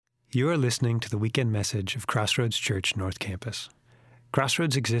You are listening to the weekend message of Crossroads Church North Campus.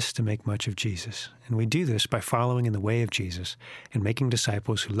 Crossroads exists to make much of Jesus, and we do this by following in the way of Jesus and making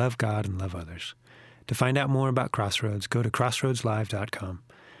disciples who love God and love others. To find out more about Crossroads, go to crossroadslive.com.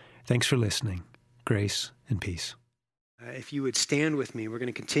 Thanks for listening. Grace and peace. If you would stand with me, we're going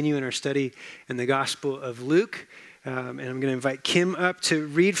to continue in our study in the Gospel of Luke. And I'm going to invite Kim up to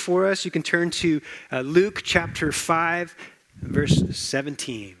read for us. You can turn to Luke chapter 5, verse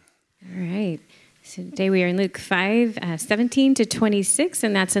 17. All right. So today we are in Luke 5, 17 to 26,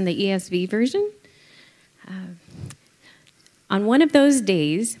 and that's in the ESV version. On one of those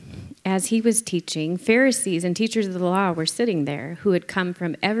days, as he was teaching, Pharisees and teachers of the law were sitting there, who had come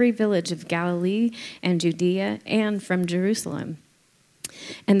from every village of Galilee and Judea and from Jerusalem.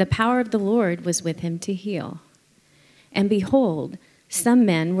 And the power of the Lord was with him to heal. And behold, some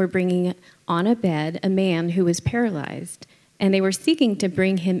men were bringing on a bed a man who was paralyzed, and they were seeking to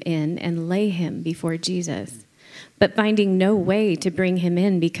bring him in and lay him before Jesus. But finding no way to bring him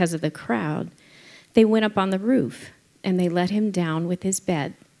in because of the crowd, they went up on the roof, and they let him down with his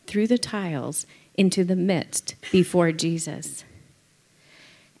bed through the tiles into the midst before Jesus.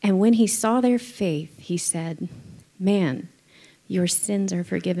 And when he saw their faith, he said, "Man, your sins are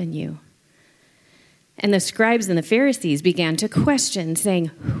forgiven you." And the scribes and the Pharisees began to question, saying,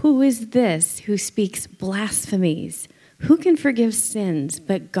 "Who is this who speaks blasphemies? Who can forgive sins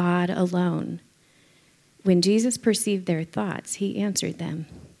but God alone?" When Jesus perceived their thoughts, he answered them,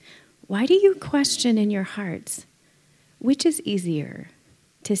 "Why do you question in your hearts? Which is easier,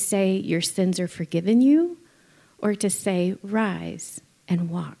 to say your sins are forgiven you, or to say, 'Rise and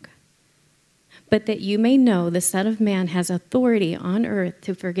walk'? But that you may know the Son of Man has authority on earth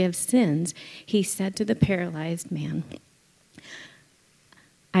to forgive sins," he said to the paralyzed man,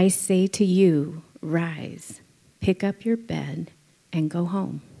 "I say to you, rise, pick up your bed, and go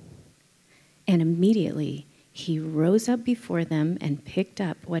home." And immediately he rose up before them and picked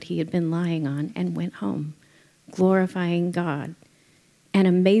up what he had been lying on and went home, glorifying God. And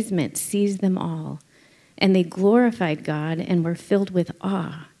amazement seized them all, and they glorified God and were filled with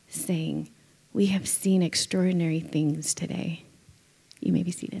awe, saying, "We have seen extraordinary things today." You may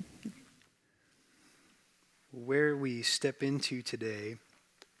be seated. Where we step into today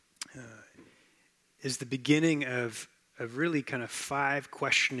is the beginning of really kind of 5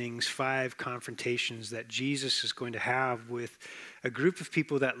 questionings, 5 confrontations that Jesus is going to have with a group of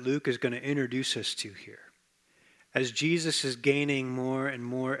people that Luke is going to introduce us to here. As Jesus is gaining more and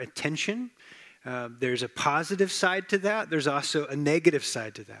more attention, there's a positive side to that. There's also a negative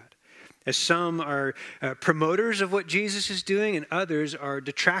side to that. As some are promoters of what Jesus is doing, and others are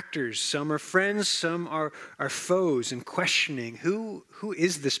detractors. Some are friends, some are foes, and questioning, who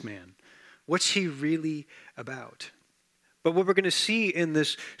is this man? What's he really about? But what we're going to see in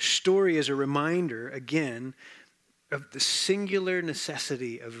this story is a reminder, again, of the singular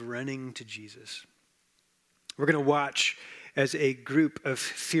necessity of running to Jesus. We're going to watch as a group of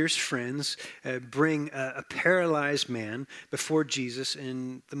fierce friends bring a paralyzed man before Jesus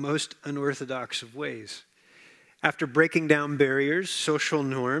in the most unorthodox of ways. After breaking down barriers, social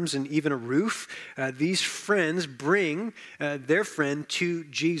norms, and even a roof, these friends bring their friend to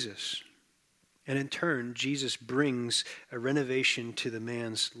Jesus. And in turn, Jesus brings a renovation to the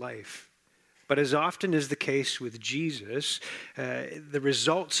man's life. But as often is the case with Jesus, the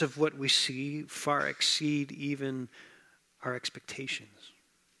results of what we see far exceed even our expectations.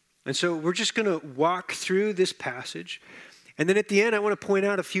 And so we're just going to walk through this passage. And then at the end, I want to point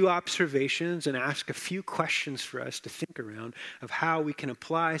out a few observations and ask a few questions for us to think around of how we can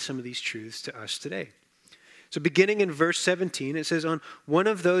apply some of these truths to us today. So beginning in verse 17, it says, "On one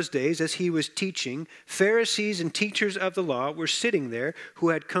of those days, as he was teaching, Pharisees and teachers of the law were sitting there, who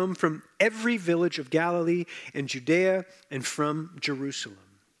had come from every village of Galilee and Judea and from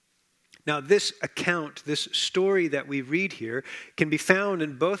Jerusalem." Now, this account, this story that we read here, can be found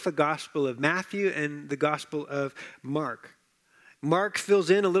in both the Gospel of Matthew and the Gospel of Mark. Mark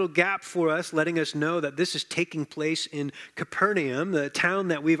fills in a little gap for us, letting us know that this is taking place in Capernaum, the town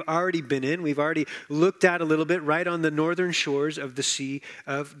that we've already been in. We've already looked at a little bit, right on the northern shores of the Sea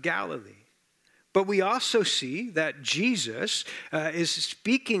of Galilee. But we also see that Jesus is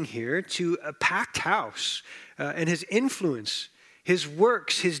speaking here to a packed house, and his influence, his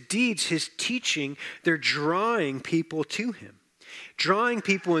works, his deeds, his teaching, they're drawing people to him. Drawing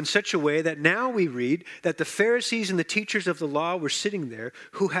people in such a way that now we read that the Pharisees and the teachers of the law were sitting there,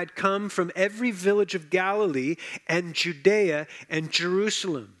 who had come from every village of Galilee and Judea and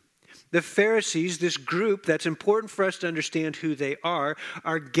Jerusalem. The Pharisees, this group that's important for us to understand who they are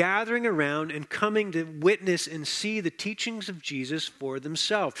gathering around and coming to witness and see the teachings of Jesus for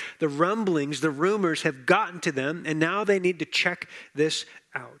themselves. The rumblings, the rumors have gotten to them, and now they need to check this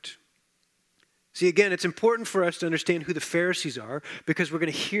out. See, again, it's important for us to understand who the Pharisees are because we're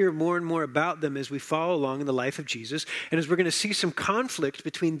going to hear more and more about them as we follow along in the life of Jesus, and as we're going to see some conflict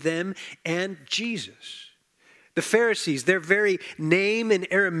between them and Jesus. The Pharisees, their very name in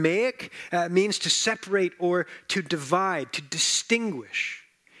Aramaic means to separate or to divide, to distinguish.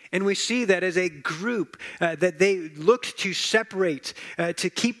 And we see that as a group that they looked to separate, to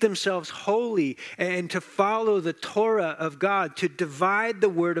keep themselves holy and to follow the Torah of God, to divide the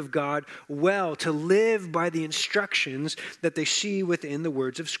Word of God well, to live by the instructions that they see within the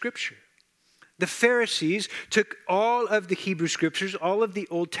words of Scripture. The Pharisees took all of the Hebrew Scriptures, all of the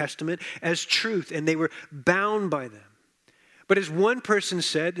Old Testament as truth, and they were bound by them. But as one person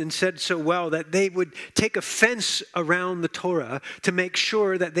said, and said so well, that they would take a fence around the Torah to make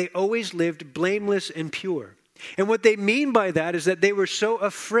sure that they always lived blameless and pure. And what they mean by that is that they were so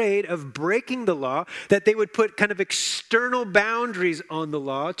afraid of breaking the law that they would put kind of external boundaries on the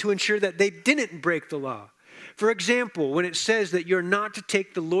law to ensure that they didn't break the law. For example, when it says that you're not to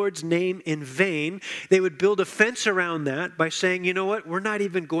take the Lord's name in vain, they would build a fence around that by saying, you know what, we're not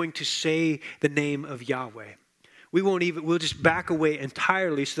even going to say the name of Yahweh. We'll just back away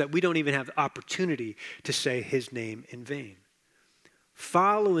entirely so that we don't even have the opportunity to say his name in vain.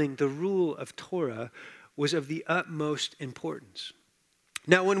 Following the rule of Torah was of the utmost importance.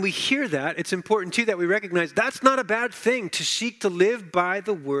 Now, when we hear that, it's important too that we recognize that's not a bad thing to seek to live by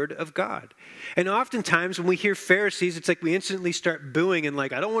the word of God. And oftentimes when we hear Pharisees, it's like we instantly start booing and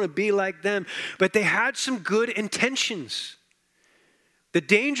like, I don't want to be like them. But they had some good intentions. The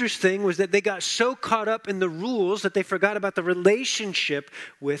dangerous thing was that they got so caught up in the rules that they forgot about the relationship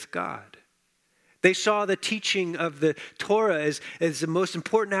with God. They saw the teaching of the Torah as the most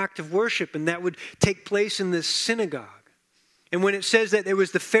important act of worship, and that would take place in the synagogue. And when it says that it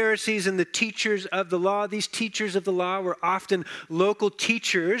was the Pharisees and the teachers of the law, these teachers of the law were often local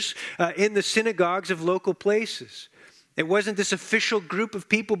teachers in the synagogues of local places. It wasn't this official group of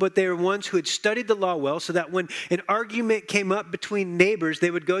people, but they were ones who had studied the law well, so that when an argument came up between neighbors,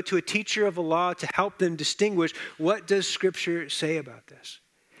 they would go to a teacher of the law to help them distinguish, what does Scripture say about this?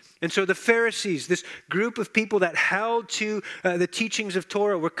 And so the Pharisees, this group of people that held to the teachings of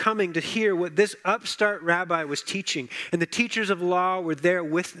Torah, were coming to hear what this upstart rabbi was teaching. And the teachers of law were there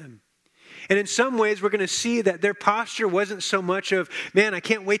with them. And in some ways, we're going to see that their posture wasn't so much of, man, I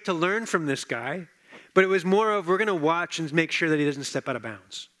can't wait to learn from this guy. But it was more of, we're going to watch and make sure that he doesn't step out of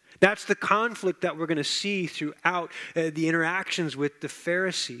bounds. That's the conflict that we're going to see throughout the interactions with the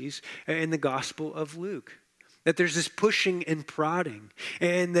Pharisees in the Gospel of Luke. That there's this pushing and prodding.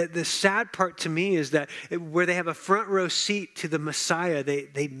 And the sad part to me is that where they have a front row seat to the Messiah,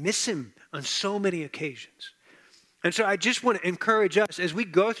 they miss him on so many occasions. And so I just want to encourage us as we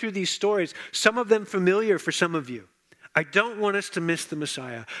go through these stories, some of them familiar for some of you. I don't want us to miss the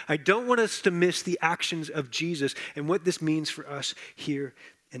Messiah. I don't want us to miss the actions of Jesus and what this means for us here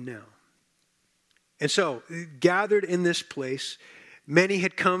and now. And so, gathered in this place, many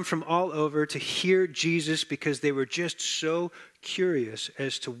had come from all over to hear Jesus because they were just so curious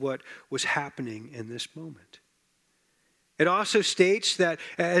as to what was happening in this moment. It also states that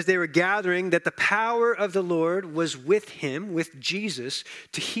as they were gathering, that the power of the Lord was with him, with Jesus,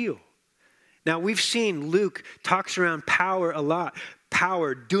 to heal. Now, we've seen Luke talks around power a lot.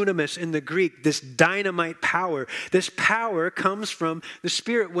 Power, dunamis in the Greek, this dynamite power. This power comes from the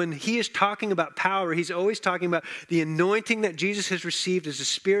Spirit. When he is talking about power, he's always talking about the anointing that Jesus has received as the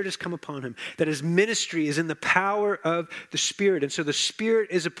Spirit has come upon him, that his ministry is in the power of the Spirit. And so the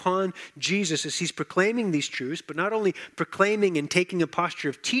Spirit is upon Jesus as he's proclaiming these truths, but not only proclaiming and taking a posture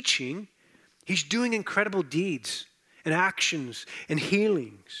of teaching, he's doing incredible deeds and actions and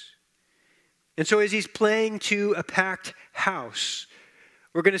healings. And so as he's playing to a packed house,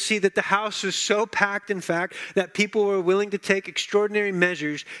 we're going to see that the house was so packed, in fact, that people were willing to take extraordinary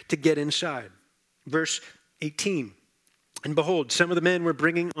measures to get inside. Verse 18, and behold, some of the men were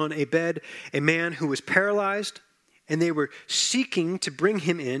bringing on a bed a man who was paralyzed, and they were seeking to bring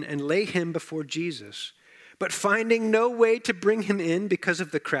him in and lay him before Jesus. But finding no way to bring him in because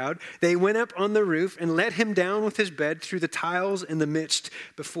of the crowd, they went up on the roof and let him down with his bed through the tiles in the midst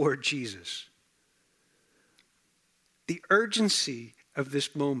before Jesus. The urgency of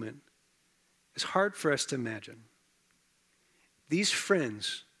this moment is hard for us to imagine. These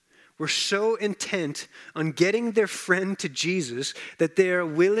friends were so intent on getting their friend to Jesus that they are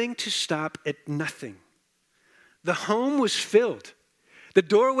willing to stop at nothing. The home was filled. The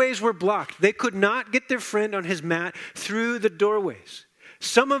doorways were blocked. They could not get their friend on his mat through the doorways.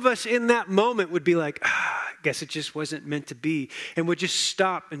 Some of us in that moment would be like, I guess it just wasn't meant to be, and would just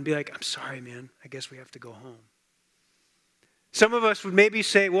stop and be like, I'm sorry, man. I guess we have to go home. Some of us would maybe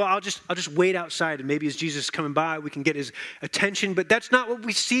say, well, I'll just wait outside, and maybe as Jesus is coming by, we can get his attention. But that's not what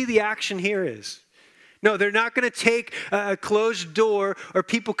we see the action here is. No, they're not going to take a closed door or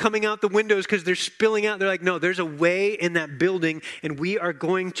people coming out the windows because they're spilling out. They're like, no, there's a way in that building, and we are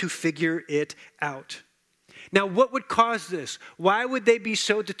going to figure it out. Now, what would cause this? Why would they be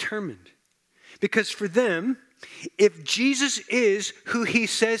so determined? Because for them, if Jesus is who he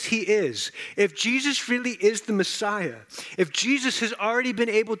says he is, if Jesus really is the Messiah, if Jesus has already been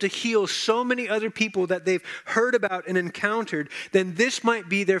able to heal so many other people that they've heard about and encountered, then this might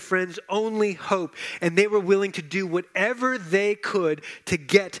be their friends' only hope. And they were willing to do whatever they could to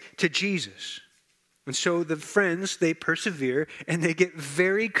get to Jesus. And so the friends, they persevere and they get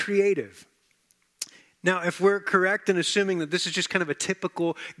very creative. Now, if we're correct in assuming that this is just kind of a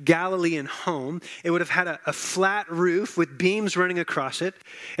typical Galilean home, it would have had a flat roof with beams running across it.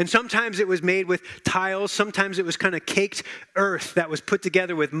 And sometimes it was made with tiles. Sometimes it was kind of caked earth that was put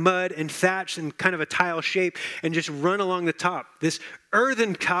together with mud and thatch and kind of a tile shape and just run along the top. This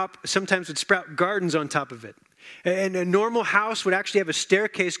earthen top sometimes would sprout gardens on top of it. And a normal house would actually have a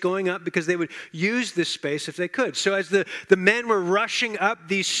staircase going up because they would use this space if they could. So as the men were rushing up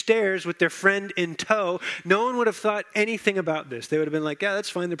these stairs with their friend in tow, no one would have thought anything about this. They would have been like, yeah,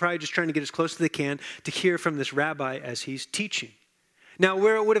 that's fine. They're probably just trying to get as close as they can to hear from this rabbi as he's teaching. Now,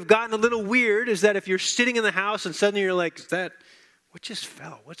 where it would have gotten a little weird is that if you're sitting in the house and suddenly you're like, what just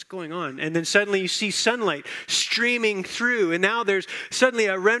fell? What's going on? And then suddenly you see sunlight streaming through. And now there's suddenly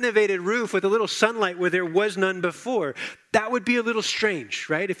a renovated roof with a little sunlight where there was none before. That would be a little strange,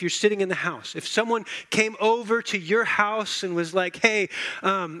 right? If you're sitting in the house. If someone came over to your house and was like, hey,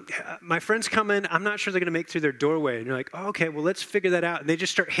 my friend's coming. I'm not sure they're going to make it through their doorway. And you're like, oh, okay, well, let's figure that out. And they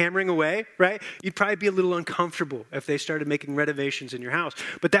just start hammering away, right? You'd probably be a little uncomfortable if they started making renovations in your house.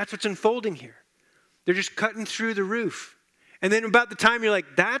 But that's what's unfolding here. They're just cutting through the roof. And then about the time you're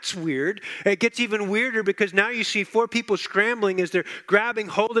like, that's weird, it gets even weirder because now you see 4 people scrambling as they're grabbing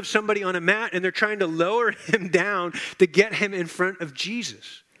hold of somebody on a mat and they're trying to lower him down to get him in front of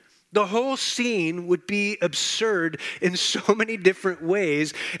Jesus. The whole scene would be absurd in so many different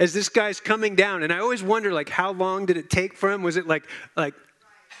ways as this guy's coming down. And I always wonder, like, how long did it take for him? Was it like,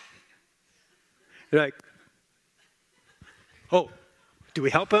 oh, do we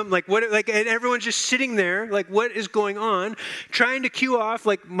help him? Like what? Like, and everyone's just sitting there. Like, what is going on? Trying to cue off.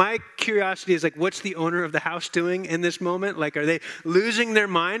 Like, my curiosity is like, what's the owner of the house doing in this moment? Like, are they losing their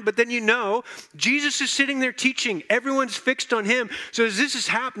mind? But then Jesus is sitting there teaching. Everyone's fixed on him. So as this is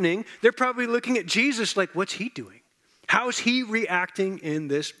happening, they're probably looking at Jesus like, what's he doing? How's he reacting in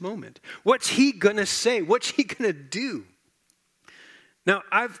this moment? What's he gonna say? What's he gonna do? Now,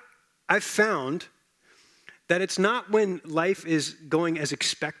 I've found that it's not when life is going as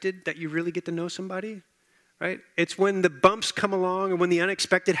expected that you really get to know somebody, right? It's when the bumps come along or when the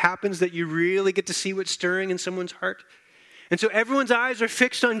unexpected happens that you really get to see what's stirring in someone's heart. And so everyone's eyes are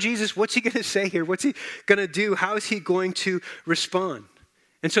fixed on Jesus. What's he going to say here? What's he going to do? How is he going to respond?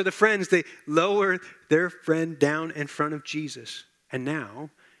 And so the friends, they lower their friend down in front of Jesus. And now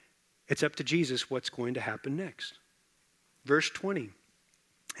it's up to Jesus what's going to happen next. Verse 20,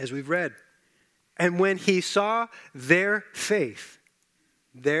 as we've read, and when he saw their faith,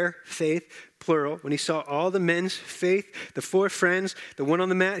 plural, when he saw all the men's faith, the 4 friends, the one on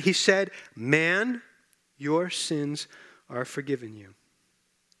the mat, he said, man, your sins are forgiven you.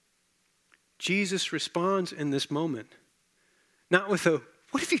 Jesus responds in this moment, not with a,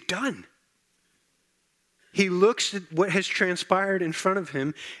 what have you done? He looks at what has transpired in front of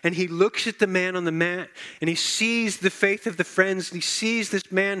him, and he looks at the man on the mat, and he sees the faith of the friends. He sees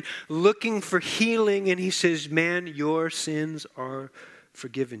this man looking for healing, and he says, man, your sins are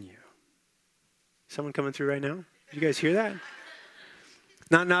forgiven you. Someone coming through right now? Did you guys hear that?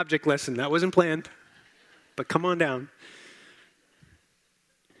 Not an object lesson. That wasn't planned, but come on down.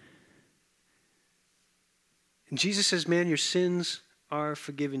 And Jesus says, man, your sins are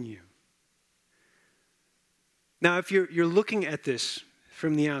forgiven you. Now, if you're looking at this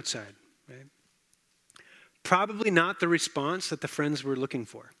from the outside, right, probably not the response that the friends were looking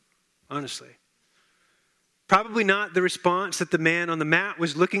for, honestly. Probably not the response that the man on the mat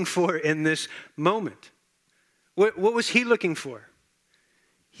was looking for in this moment. What was he looking for?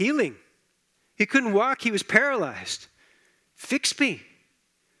 Healing. He couldn't walk. He was paralyzed. Fix me.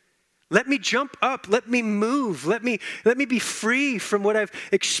 Let me jump up. Let me move. Let me be free from what I've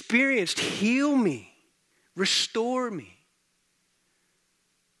experienced. Heal me. Restore me.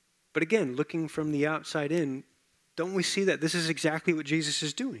 But again, looking from the outside in, don't we see that this is exactly what Jesus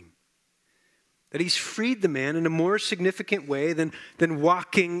is doing? That he's freed the man in a more significant way than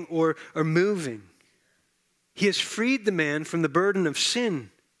walking or moving. He has freed the man from the burden of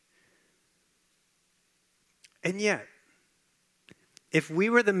sin. And yet, if we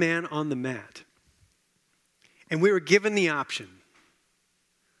were the man on the mat and we were given the option,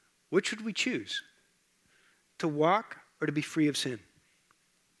 which would we choose? To walk or to be free of sin?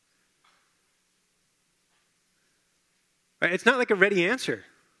 Right? It's not like a ready answer.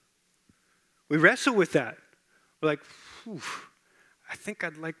 We wrestle with that. We're like, I think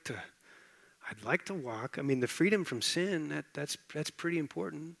I'd like to walk. I mean, the freedom from sin, that's pretty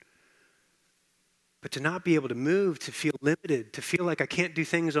important. But to not be able to move, to feel limited, to feel like I can't do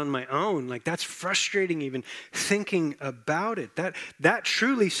things on my own, like that's frustrating even thinking about it. That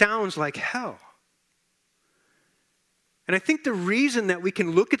truly sounds like hell. And I think the reason that we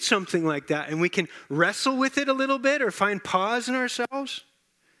can look at something like that and we can wrestle with it a little bit or find pause in ourselves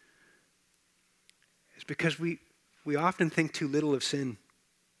is because we often think too little of sin.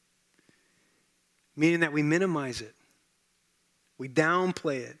 Meaning that we minimize it. We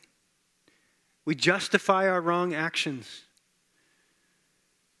downplay it. We justify our wrong actions.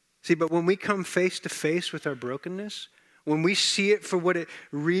 See, but when we come face to face with our brokenness, when we see it for what it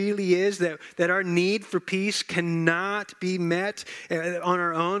really is, that our need for peace cannot be met on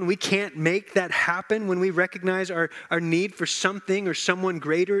our own, we can't make that happen, when we recognize our need for something or someone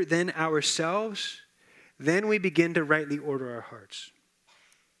greater than ourselves, then we begin to rightly order our hearts.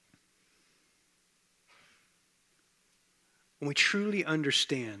 When we truly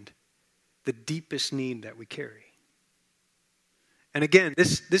understand the deepest need that we carry. And again,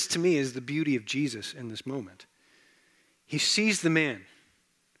 this to me is the beauty of Jesus in this moment. He sees the man.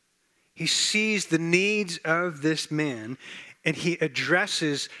 He sees the needs of this man, and he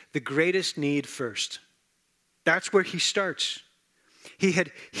addresses the greatest need first. That's where he starts. He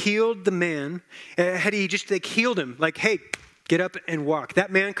had healed the man. Had he just healed him, like, hey, get up and walk.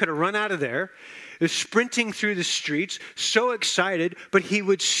 That man could have run out of there, sprinting through the streets, so excited, but he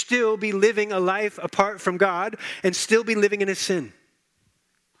would still be living a life apart from God and still be living in his sin.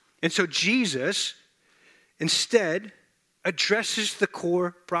 And so Jesus, instead, addresses the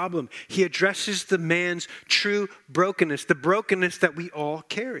core problem. He addresses the man's true brokenness, the brokenness that we all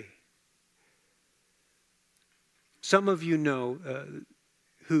carry. Some of you know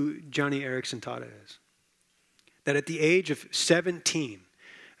who Johnny Erickson Tada is. That at the age of 17,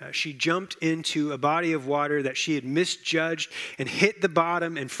 she jumped into a body of water that she had misjudged and hit the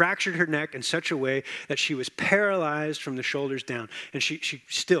bottom and fractured her neck in such a way that she was paralyzed from the shoulders down. And she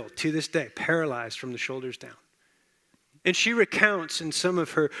still, to this day, paralyzed from the shoulders down. And she recounts in some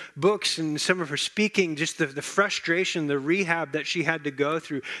of her books and some of her speaking just the frustration, the rehab that she had to go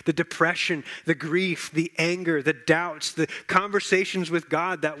through, the depression, the grief, the anger, the doubts, the conversations with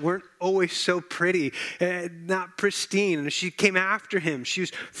God that weren't always so pretty, not pristine. And she came after him. She was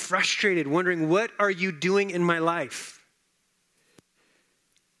frustrated, wondering, what are you doing in my life?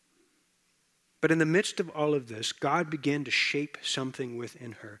 But in the midst of all of this, God began to shape something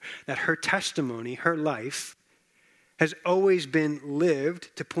within her, that her testimony, her life, has always been lived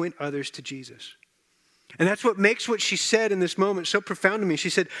to point others to Jesus. And that's what makes what she said in this moment so profound to me.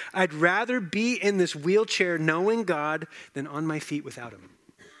 She said, I'd rather be in this wheelchair knowing God than on my feet without him.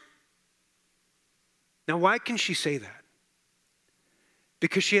 Now, why can she say that?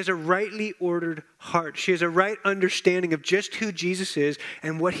 Because she has a rightly ordered heart. She has a right understanding of just who Jesus is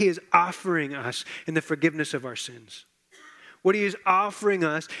and what he is offering us in the forgiveness of our sins. What he is offering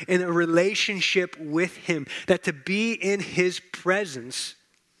us in a relationship with him. That to be in his presence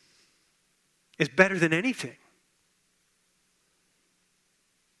is better than anything.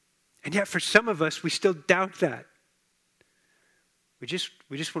 And yet for some of us, we still doubt that. We just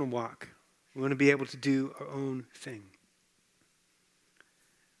want to walk. We want to be able to do our own thing.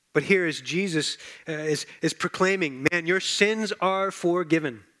 But here as Jesus is proclaiming, man, your sins are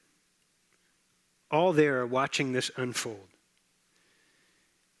forgiven. All there are watching this unfold.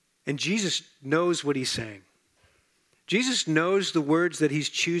 And Jesus knows what he's saying. Jesus knows the words that he's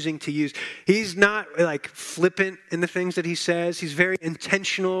choosing to use. He's not like flippant in the things that he says. He's very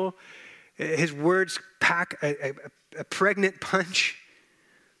intentional. His words pack a pregnant punch.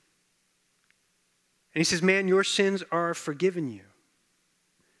 And he says, man, your sins are forgiven you.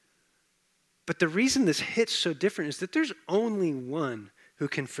 But the reason this hits so different is that there's only one who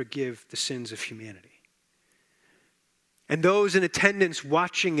can forgive the sins of humanity. And those in attendance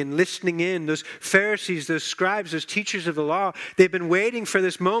watching and listening in, those Pharisees, those scribes, those teachers of the law, they've been waiting for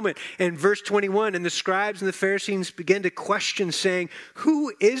this moment. And verse 21, and the scribes and the Pharisees began to question, saying,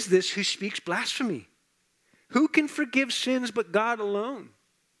 who is this who speaks blasphemy? Who can forgive sins but God alone?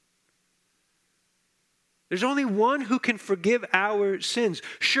 There's only one who can forgive our sins.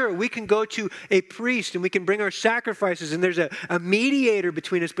 Sure, we can go to a priest and we can bring our sacrifices and there's a mediator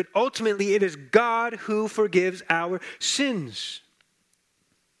between us, but ultimately it is God who forgives our sins.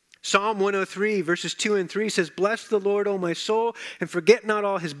 Psalm 103 verses 2 and 3 says, bless the Lord, O my soul, and forget not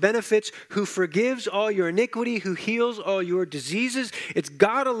all his benefits, who forgives all your iniquity, who heals all your diseases. It's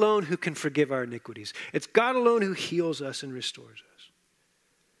God alone who can forgive our iniquities. It's God alone who heals us and restores us.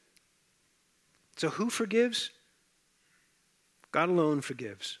 So who forgives? God alone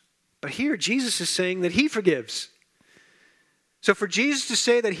forgives. But here Jesus is saying that he forgives. So for Jesus to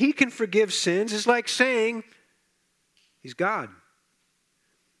say that he can forgive sins is like saying he's God.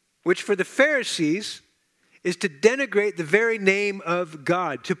 Which for the Pharisees is to denigrate the very name of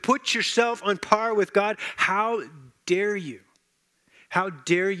God, to put yourself on par with God. How dare you? How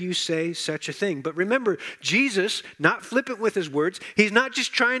dare you say such a thing? But remember, Jesus, not flippant with his words, he's not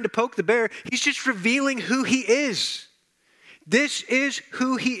just trying to poke the bear, he's just revealing who he is. This is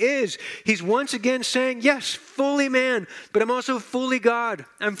who he is. He's once again saying, yes, fully man, but I'm also fully God.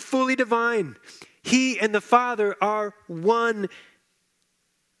 I'm fully divine. He and the Father are one.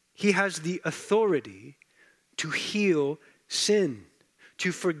 He has the authority to heal sin,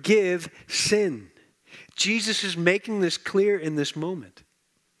 to forgive sin. Jesus is making this clear in this moment.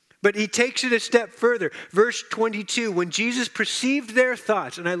 But he takes it a step further. Verse 22, when Jesus perceived their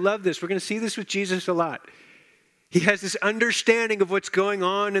thoughts, and I love this, we're going to see this with Jesus a lot. He has this understanding of what's going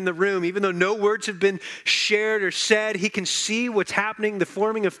on in the room. Even though no words have been shared or said, he can see what's happening, the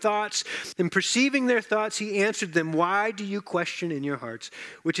forming of thoughts. And perceiving their thoughts, he answered them, why do you question in your hearts?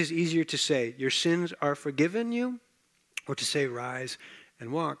 Which is easier to say, your sins are forgiven you, or to say, rise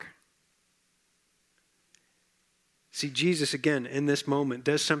and walk? See, Jesus, again, in this moment,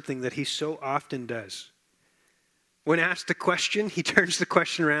 does something that he so often does. When asked a question, he turns the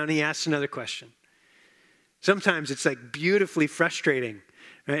question around and he asks another question. Sometimes it's like beautifully frustrating.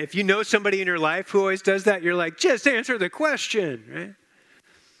 Right? If you know somebody in your life who always does that, you're like, just answer the question. Right?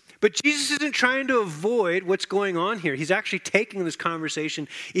 But Jesus isn't trying to avoid what's going on here. He's actually taking this conversation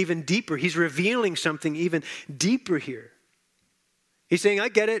even deeper. He's revealing something even deeper here. He's saying, I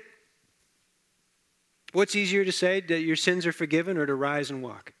get it. What's easier to say, that your sins are forgiven or to rise and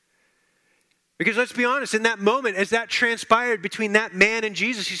walk? Because let's be honest, in that moment, as that transpired between that man and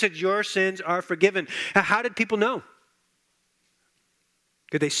Jesus, he said, your sins are forgiven. How did people know?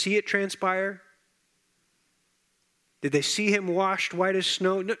 Could they see it transpire? Did they see him washed white as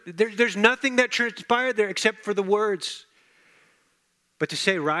snow? No, there's nothing that transpired there except for the words. But to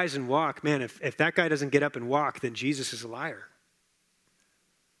say rise and walk, man, if that guy doesn't get up and walk, then Jesus is a liar.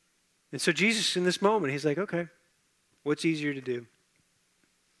 And so Jesus, in this moment, he's like, okay, what's easier to do?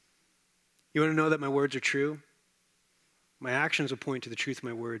 You want to know that my words are true? My actions will point to the truth of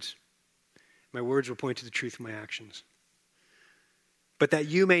my words. My words will point to the truth of my actions. But that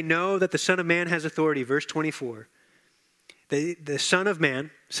you may know that the Son of Man has authority, verse 24. The Son of Man,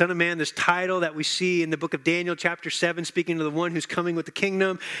 this title that we see in the book of Daniel, chapter 7, speaking to the one who's coming with the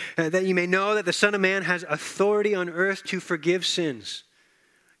kingdom, that you may know that the Son of Man has authority on earth to forgive sins.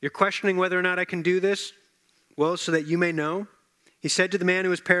 You're questioning whether or not I can do this? Well, so that you may know. He said to the man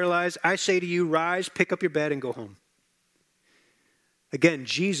who was paralyzed, I say to you, rise, pick up your bed, and go home. Again,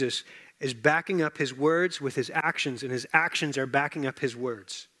 Jesus is backing up his words with his actions, and his actions are backing up his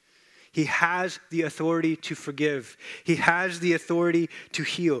words. He has the authority to forgive. He has the authority to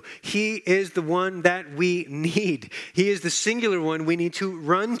heal. He is the one that we need. He is the singular one we need to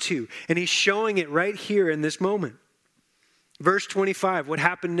run to, and he's showing it right here in this moment. Verse 25, what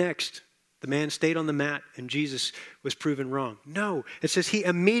happened next? The man stayed on the mat and Jesus was proven wrong. No, it says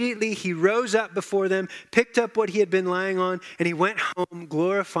he rose up before them, picked up what he had been lying on, and he went home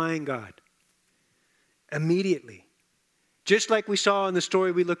glorifying God. Immediately. Just like we saw in the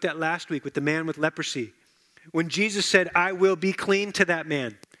story we looked at last week with the man with leprosy. When Jesus said, I will be clean to that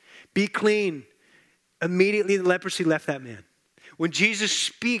man. Be clean. Immediately the leprosy left that man. When Jesus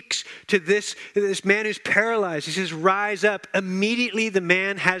speaks to this man who's paralyzed, he says, rise up. Immediately the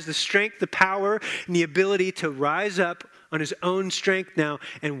man has the strength, the power, and the ability to rise up on his own strength now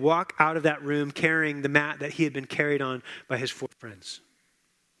and walk out of that room carrying the mat that he had been carried on by his 4 friends.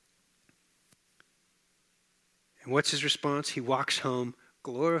 And what's his response? He walks home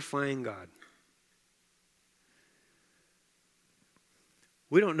glorifying God.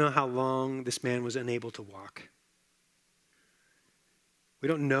 We don't know how long this man was unable to walk. We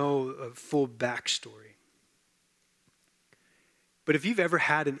don't know a full backstory. But if you've ever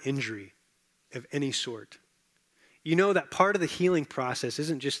had an injury of any sort, you know that part of the healing process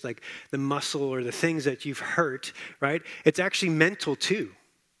isn't just like the muscle or the things that you've hurt, right? It's actually mental too.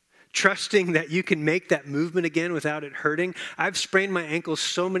 Trusting that you can make that movement again without it hurting. I've sprained my ankle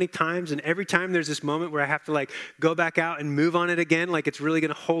so many times, and every time there's this moment where I have to like go back out and move on it again, like it's really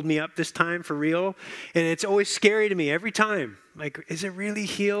going to hold me up this time for real. And it's always scary to me every time. Like, is it really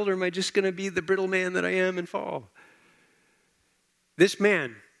healed, or am I just going to be the brittle man that I am and fall? This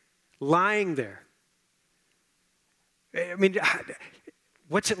man lying there. I mean,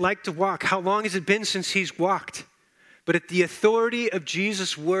 what's it like to walk? How long has it been since he's walked? But at the authority of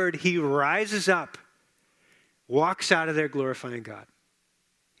Jesus' word, he rises up, walks out of there glorifying God.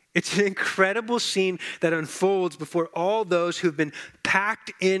 It's an incredible scene that unfolds before all those who've been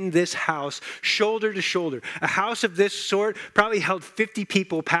packed in this house, shoulder to shoulder. A house of this sort probably held 50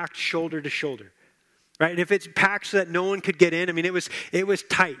 people packed shoulder to shoulder. Right? And if it's packed so that no one could get in, I mean, it was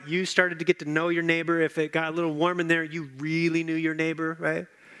tight. You started to get to know your neighbor. If it got a little warm in there, you really knew your neighbor, right?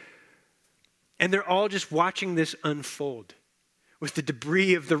 And they're all just watching this unfold with the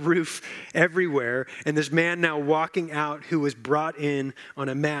debris of the roof everywhere. And this man now walking out who was brought in on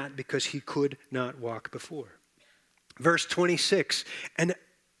a mat because he could not walk before. Verse 26, and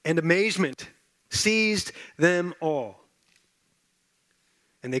amazement seized them all.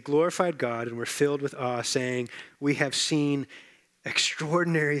 And they glorified God and were filled with awe, saying, we have seen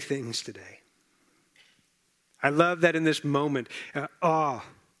extraordinary things today. I love that in this moment, awe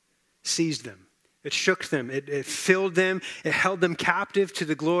seized them. It shook them. It filled them. It held them captive to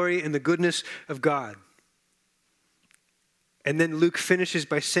the glory and the goodness of God. And then Luke finishes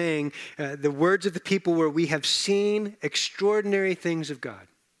by saying, the words of the people were, we have seen extraordinary things of God.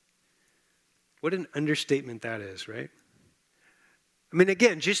 What an understatement that is, right? I mean,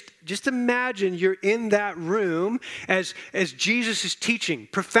 again, just imagine you're in that room as Jesus is teaching.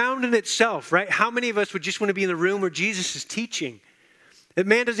 Profound in itself, right? How many of us would just want to be in the room where Jesus is teaching? That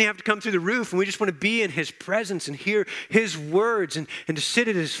man doesn't have to come through the roof, and we just want to be in his presence and hear his words and to sit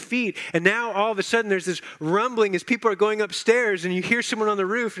at his feet. And now all of a sudden there's this rumbling as people are going upstairs, and you hear someone on the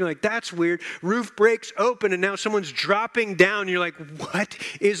roof, and you're like, that's weird. Roof breaks open, and now someone's dropping down. You're like, what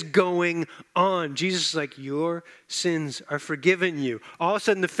is going on? Jesus is like, your sins are forgiven you. All of a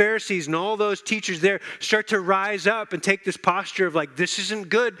sudden the Pharisees and all those teachers there start to rise up and take this posture of like, this isn't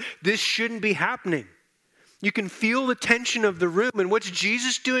good. This shouldn't be happening. You can feel the tension of the room. And what's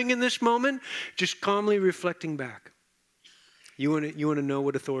Jesus doing in this moment? Just calmly reflecting back. You want to know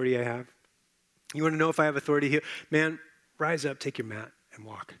what authority I have? You want to know if I have authority here? Man, rise up, take your mat, and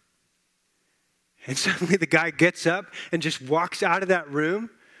walk. And suddenly the guy gets up and just walks out of that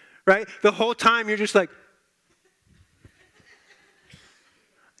room, right? The whole time you're just like,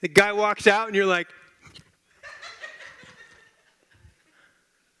 the guy walks out and you're like,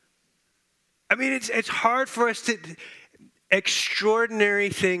 I mean, it's hard for us to, extraordinary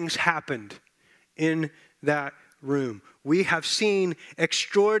things happened in that room. We have seen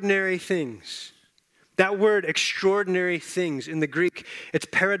extraordinary things. That word, extraordinary things, in the Greek, it's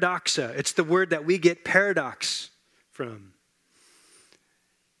paradoxa. It's the word that we get paradox from.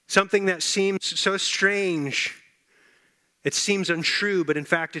 Something that seems so strange. It seems untrue, but in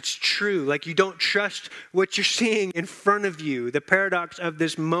fact it's true. Like you don't trust what you're seeing in front of you, the paradox of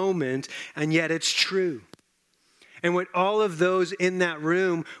this moment, and yet it's true. And what all of those in that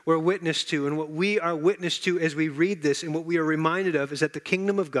room were witness to, and what we are witness to as we read this, and what we are reminded of, is that the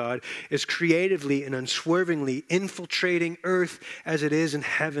kingdom of God is creatively and unswervingly infiltrating earth as it is in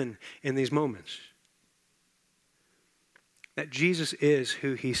heaven in these moments. That Jesus is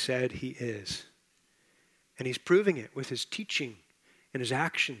who he said he is. And he's proving it with his teaching and his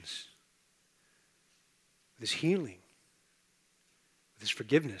actions, with his healing, with his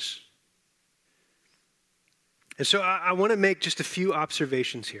forgiveness. And so I want to make just a few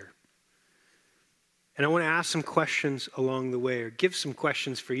observations here. And I want to ask some questions along the way, or give some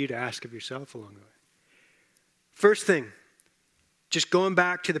questions for you to ask of yourself along the way. First thing, just going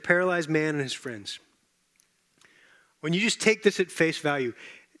back to the paralyzed man and his friends. When you just take this at face value,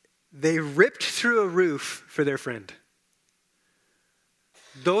 they ripped through a roof for their friend.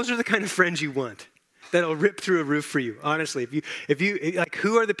 Those are the kind of friends you want, that'll rip through a roof for you. Honestly, if you like,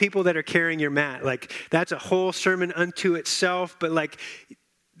 who are the people that are carrying your mat? Like, that's a whole sermon unto itself. But like,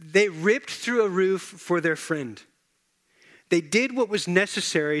 they ripped through a roof for their friend. They did what was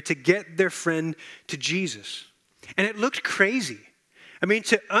necessary to get their friend to Jesus, and it looked crazy. I mean,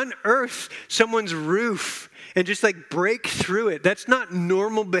 to unearth someone's roof and just like break through it, that's not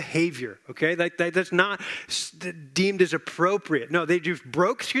normal behavior, okay? That's not deemed as appropriate. No, they just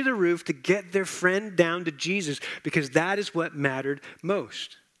broke through the roof to get their friend down to Jesus because that is what mattered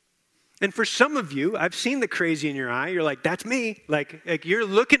most. And for some of you, I've seen the crazy in your eye. You're like, that's me. Like you're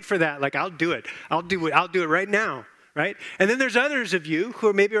looking for that. Like, I'll do it. I'll do it right now. Right? And then there's others of you who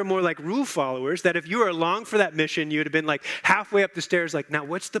are maybe more like rule followers that if you were along for that mission, you would have been like halfway up the stairs, like, now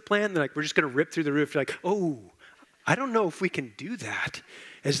what's the plan? They're like, we're just going to rip through the roof. You're like, oh, I don't know if we can do that.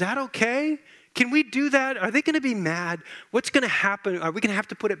 Is that okay? Can we do that? Are they going to be mad? What's going to happen? Are we going to have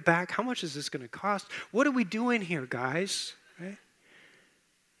to put it back? How much is this going to cost? What are we doing here, guys? Right?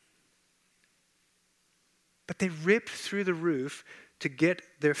 But they ripped through the roof to get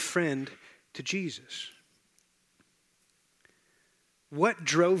their friend to Jesus. What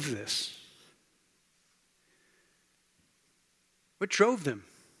drove this? What drove them?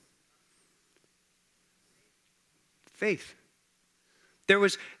 Faith. There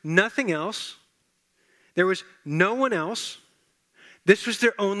was nothing else. There was no one else. This was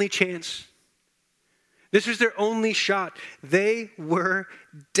their only chance. This was their only shot. They were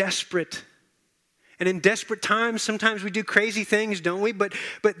desperate. And in desperate times, sometimes we do crazy things, don't we? But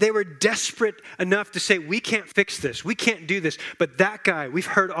they were desperate enough to say, we can't fix this. We can't do this. But that guy, we've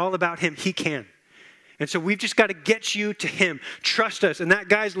heard all about him. He can. And so we've just got to get you to him. Trust us. And that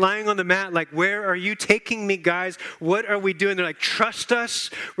guy's lying on the mat like, where are you taking me, guys? What are we doing? They're like, trust us.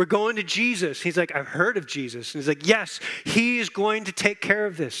 We're going to Jesus. He's like, I've heard of Jesus. And he's like, yes, he is going to take care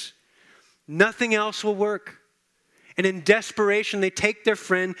of this. Nothing else will work. And in desperation, they take their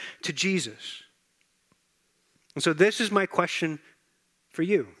friend to Jesus. And so this is my question for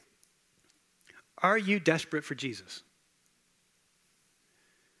you. Are you desperate for Jesus?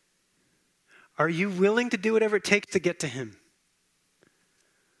 Are you willing to do whatever it takes to get to him?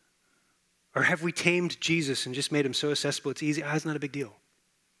 Or have we tamed Jesus and just made him so accessible it's easy? It's not a big deal.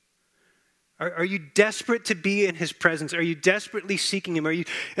 Are you desperate to be in his presence? Are you desperately seeking him? Are you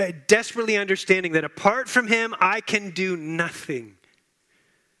desperately understanding that apart from him, I can do nothing?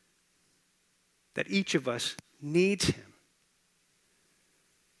 That each of us needs him.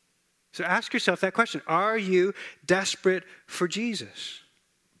 So ask yourself that question. Are you desperate for Jesus?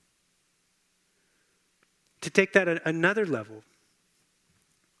 To take that at another level,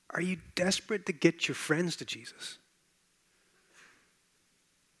 are you desperate to get your friends to Jesus?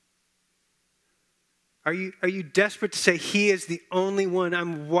 Are you desperate to say, he is the only one?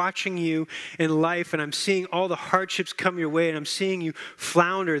 I'm watching you in life and I'm seeing all the hardships come your way and I'm seeing you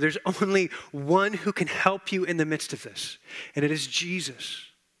flounder. There's only one who can help you in the midst of this, and it is Jesus.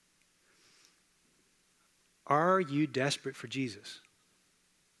 Are you desperate for Jesus?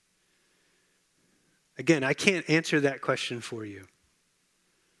 Again, I can't answer that question for you,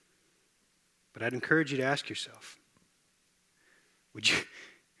 but I'd encourage you to ask yourself,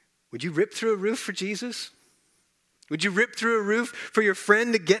 would you rip through a roof for Jesus? Would you rip through a roof for your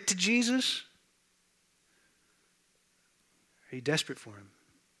friend to get to Jesus? Are you desperate for him?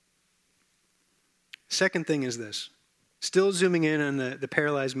 Second thing is this. Still zooming in on the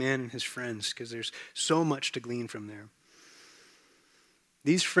paralyzed man and his friends, because there's so much to glean from there.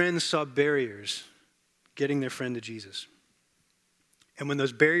 These friends saw barriers getting their friend to Jesus. And when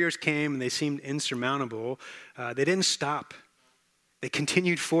those barriers came and they seemed insurmountable, they didn't stop. They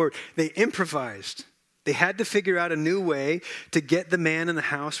continued forward. They improvised. They had to figure out a new way to get the man in the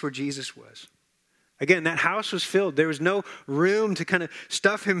house where Jesus was. Again, that house was filled. There was no room to kind of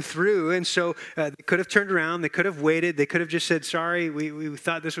stuff him through. And so they could have turned around. They could have waited. They could have just said, sorry, we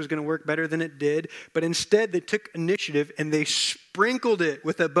thought this was going to work better than it did. But instead, they took initiative and they sprinkled it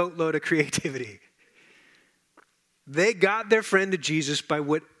with a boatload of creativity. They got their friend to Jesus by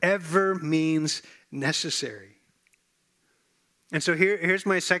whatever means necessary. And so here's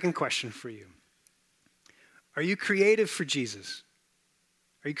my second question for you. Are you creative for Jesus?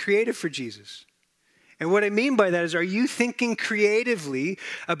 Are you creative for Jesus? And what I mean by that is, are you thinking creatively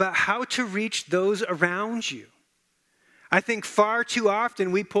about how to reach those around you? I think far too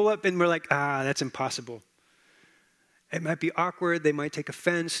often we pull up and we're like, that's impossible. It might be awkward. They might take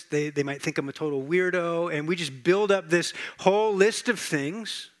offense. They might think I'm a total weirdo. And we just build up this whole list of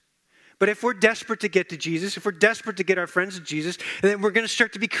things. But if we're desperate to get to Jesus, if we're desperate to get our friends to Jesus, then we're going to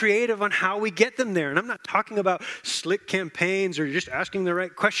start to be creative on how we get them there. And I'm not talking about slick campaigns or just asking the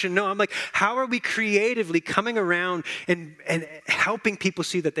right question. No, I'm like, how are we creatively coming around and helping people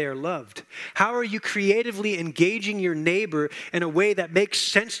see that they are loved? How are you creatively engaging your neighbor in a way that makes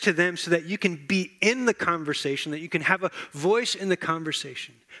sense to them so that you can be in the conversation, that you can have a voice in the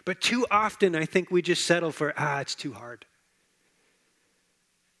conversation? But too often, I think we just settle for, it's too hard.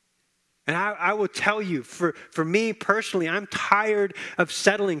 And I will tell you, for me personally, I'm tired of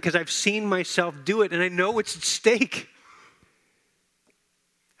settling because I've seen myself do it and I know it's at stake.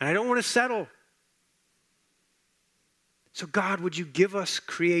 And I don't want to settle. So God, would you give us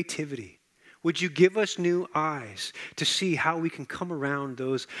creativity? Would you give us new eyes to see how we can come around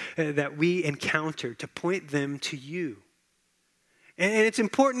those that we encounter, to point them to you? And it's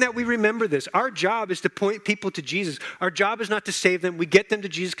important that we remember this. Our job is to point people to Jesus. Our job is not to save them. We get them to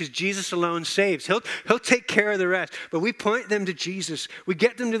Jesus because Jesus alone saves. He'll take care of the rest. But we point them to Jesus. We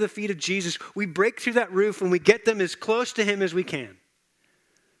get them to the feet of Jesus. We break through that roof and we get them as close to him as we can.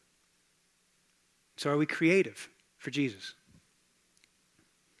 So are we creative for Jesus?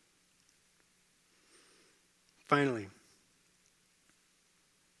 Finally,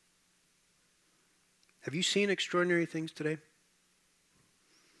 have you seen extraordinary things today?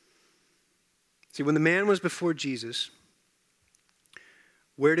 See, when the man was before Jesus,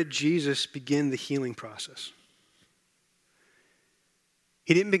 where did Jesus begin the healing process?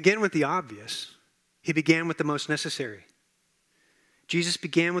 He didn't begin with the obvious. He began with the most necessary. Jesus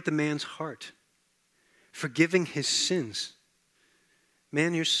began with the man's heart, forgiving his sins.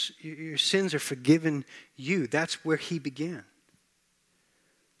 Man, your sins are forgiven you. That's where he began.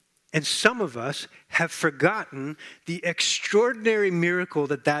 And some of us have forgotten the extraordinary miracle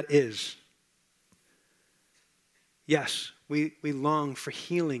that is. Yes, we long for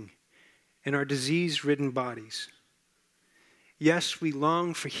healing in our disease-ridden bodies. Yes, we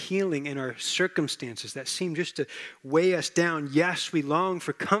long for healing in our circumstances that seem just to weigh us down. Yes, we long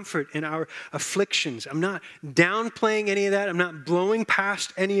for comfort in our afflictions. I'm not downplaying any of that. I'm not blowing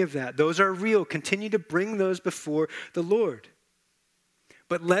past any of that. Those are real. Continue to bring those before the Lord.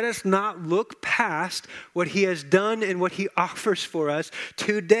 But let us not look past what he has done and what he offers for us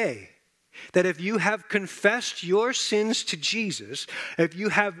today. That if you have confessed your sins to Jesus, if you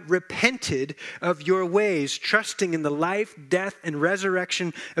have repented of your ways, trusting in the life, death, and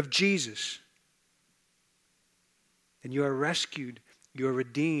resurrection of Jesus, then you are rescued, you are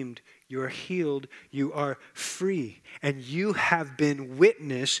redeemed, you are healed, you are free, and you have been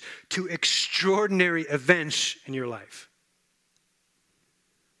witness to extraordinary events in your life.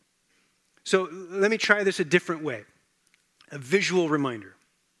 So let me try this a different way, a visual reminder.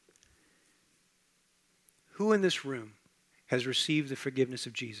 Who in this room has received the forgiveness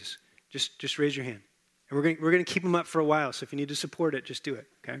of Jesus? Just raise your hand. And we're going to keep them up for a while, so if you need to support it, just do it,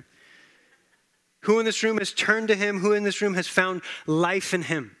 okay? Who in this room has turned to him? Who in this room has found life in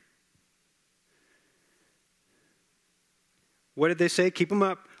him? What did they say? Keep them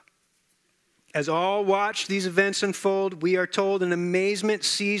up. As all watched these events unfold, we are told, and amazement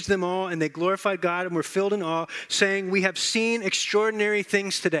seized them all, and they glorified God and were filled in awe, saying, "We have seen extraordinary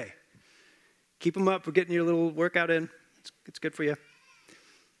things today." Keep them up. We're getting your little workout in. It's good for you.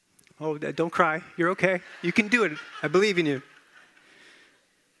 Oh, don't cry. You're okay. You can do it. I believe in you.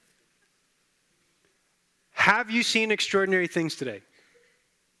 Have you seen extraordinary things today?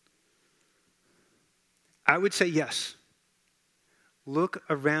 I would say yes. Look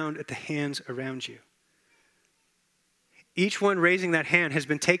around at the hands around you. Each one raising that hand has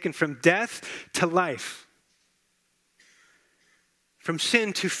been taken from death to life, from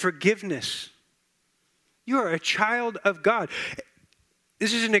sin to forgiveness. You are a child of God.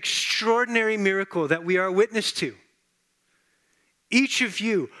 This is an extraordinary miracle that we are witness to. Each of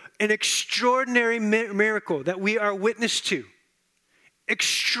you, an extraordinary miracle that we are witness to.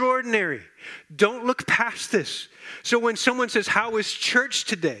 Extraordinary. Don't look past this. So when someone says, "How is church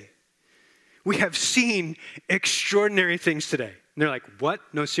today?" We have seen extraordinary things today. And they're like, "What?"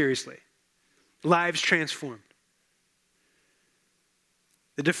 No, seriously. Lives transformed.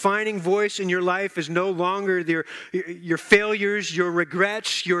 The defining voice in your life is no longer your failures, your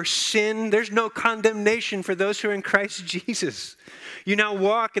regrets, your sin. There's no condemnation for those who are in Christ Jesus. You now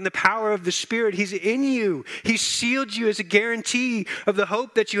walk in the power of the Spirit. He's in you. He's sealed you as a guarantee of the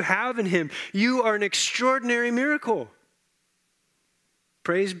hope that you have in him. You are an extraordinary miracle.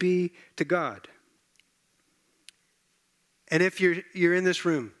 Praise be to God. And if you're in this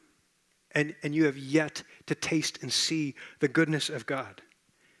room and you have yet to taste and see the goodness of God,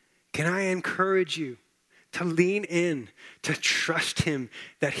 can I encourage you to lean in, to trust him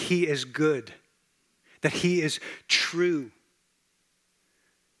that he is good, that he is true,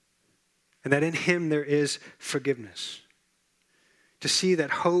 and that in him there is forgiveness. To see that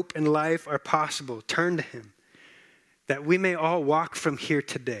hope and life are possible, turn to him, that we may all walk from here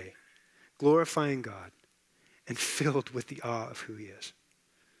today, glorifying God and filled with the awe of who he is.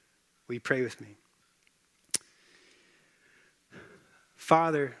 Will you pray with me?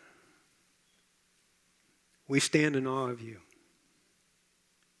 Father, we stand in awe of you.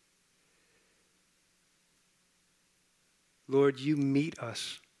 Lord, you meet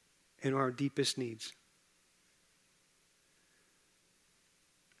us in our deepest needs.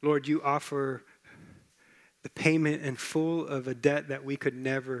 Lord, you offer the payment in full of a debt that we could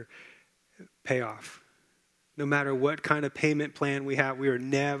never pay off. No matter what kind of payment plan we have, we are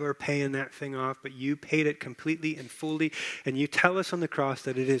never paying that thing off, but you paid it completely and fully, and you tell us on the cross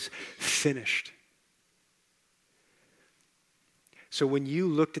that it is finished. So when you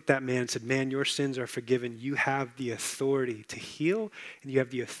looked at that man and said, man, your sins are forgiven, you have the authority to heal, and you have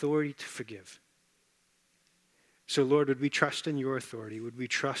the authority to forgive. So Lord, would we trust in your authority? Would we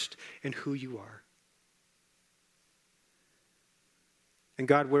trust in who you are? And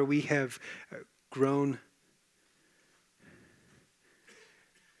God, where we have grown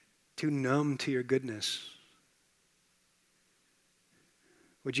too numb to your goodness,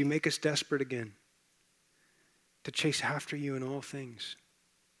 would you make us desperate again to chase after you in all things?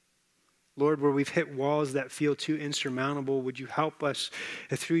 Lord, where we've hit walls that feel too insurmountable, would you help us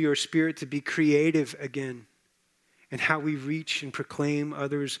through your Spirit to be creative again in how we reach and proclaim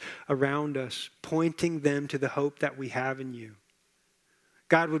others around us, pointing them to the hope that we have in you?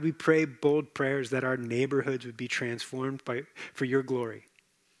 God, would we pray bold prayers that our neighborhoods would be transformed for your glory?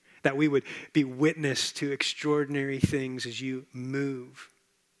 That we would be witness to extraordinary things as you move.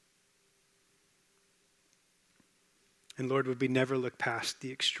 And Lord, would we never look past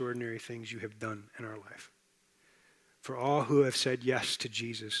the extraordinary things you have done in our life? For all who have said yes to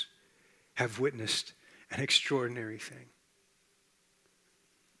Jesus have witnessed an extraordinary thing.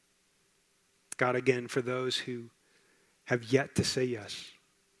 God, again, for those who have yet to say yes,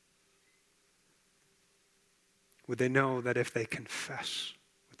 would they know that if they confess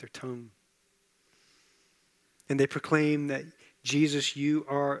with their tongue and they proclaim that Jesus, you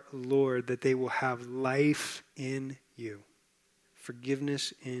are Lord, that they will have life in you,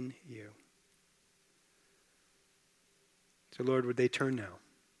 forgiveness in you. So Lord, would they turn now,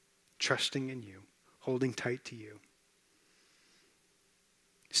 trusting in you, holding tight to you,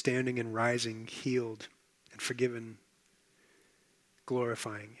 standing and rising, healed and forgiven,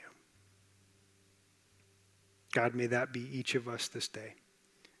 glorifying you. God, may that be each of us this day.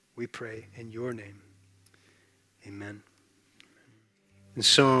 We pray in your name. Amen. In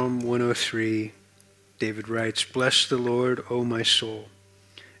Psalm 103, David writes, "Bless the Lord, O my soul,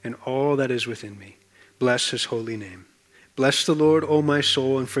 and all that is within me. Bless his holy name. Bless the Lord, O my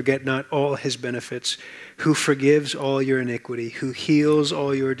soul, and forget not all his benefits, who forgives all your iniquity, who heals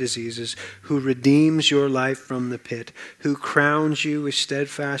all your diseases, who redeems your life from the pit, who crowns you with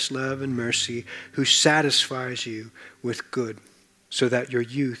steadfast love and mercy, who satisfies you with good, so that your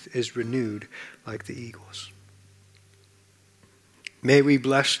youth is renewed like the eagles." May we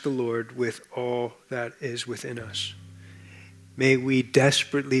bless the Lord with all that is within us. May we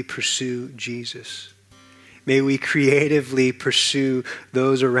desperately pursue Jesus. May we creatively pursue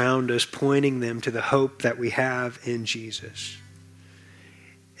those around us, pointing them to the hope that we have in Jesus.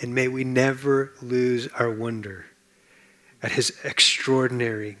 And may we never lose our wonder at his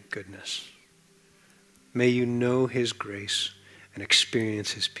extraordinary goodness. May you know his grace and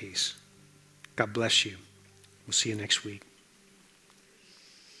experience his peace. God bless you. We'll see you next week.